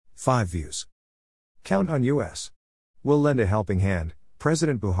5 views. Count on US. Will lend a helping hand,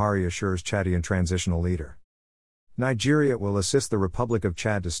 President Buhari assures Chadian transitional leader. Nigeria will assist the Republic of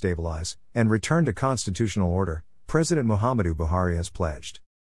Chad to stabilize and return to constitutional order, President Muhammadu Buhari has pledged.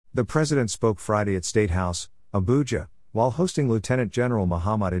 The president spoke Friday at State House, Abuja, while hosting Lieutenant General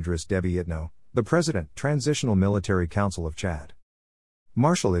Muhammad Idris Deby Itno, the President, Transitional Military Council of Chad.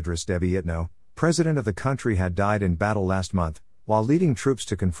 Marshal Idris Deby Itno, president of the country, had died in battle last month, while leading troops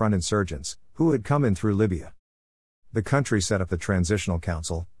to confront insurgents, who had come in through Libya. The country set up the Transitional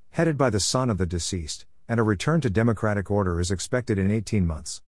Council, headed by the son of the deceased, and a return to democratic order is expected in 18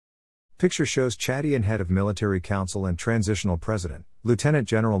 months. Picture shows Chadian head of Military Council and Transitional President, Lieutenant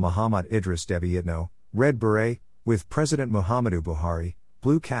General Muhammad Idris Deby Itno, red beret, with President Muhammadu Buhari,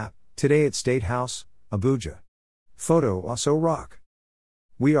 blue cap, today at State House, Abuja. Photo also rock.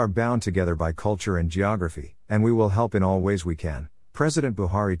 We are bound together by culture and geography, and we will help in all ways we can, President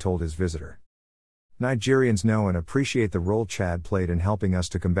Buhari told his visitor. Nigerians know and appreciate the role Chad played in helping us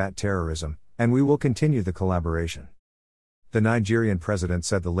to combat terrorism, and we will continue the collaboration. The Nigerian president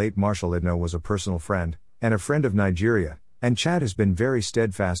said the late Marshal Idno was a personal friend, and a friend of Nigeria, and Chad has been very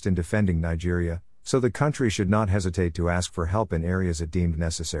steadfast in defending Nigeria, so the country should not hesitate to ask for help in areas it deemed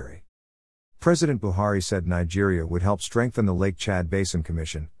necessary. President Buhari said Nigeria would help strengthen the Lake Chad Basin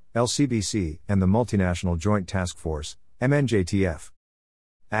Commission, LCBC, and the Multinational Joint Task Force, MNJTF.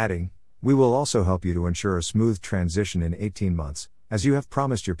 Adding, "We will also help you to ensure a smooth transition in 18 months, as you have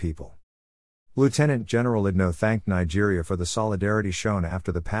promised your people." Lieutenant General Idno thanked Nigeria for the solidarity shown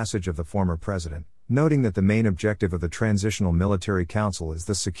after the passage of the former president, noting that the main objective of the Transitional Military Council is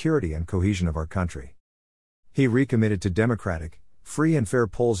the security and cohesion of our country. He recommitted to democratic, free and fair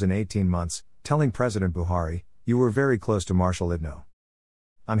polls in 18 months, telling President Buhari, "You were very close to Marshal Idno.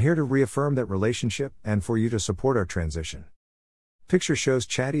 I'm here to reaffirm that relationship and for you to support our transition." Picture shows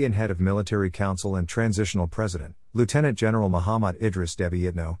Chadian head of Military Council and Transitional President, Lieutenant General Muhammad Idris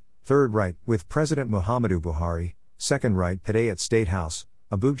Deby Itno, third right, with President Muhammadu Buhari, second right, today at State House,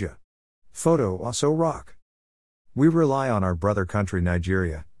 Abuja. Photo also rock. We rely on our brother country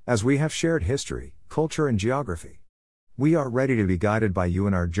Nigeria, as we have shared history, culture and geography. We are ready to be guided by you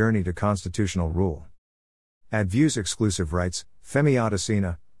in our journey to constitutional rule. At Views Exclusive writes, Femi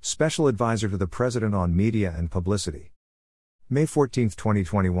Adesina, Special Advisor to the President on Media and Publicity. May 14,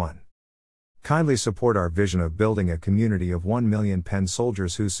 2021. Kindly support our vision of building a community of 1 million pen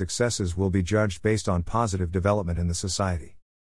soldiers whose successes will be judged based on positive development in the society.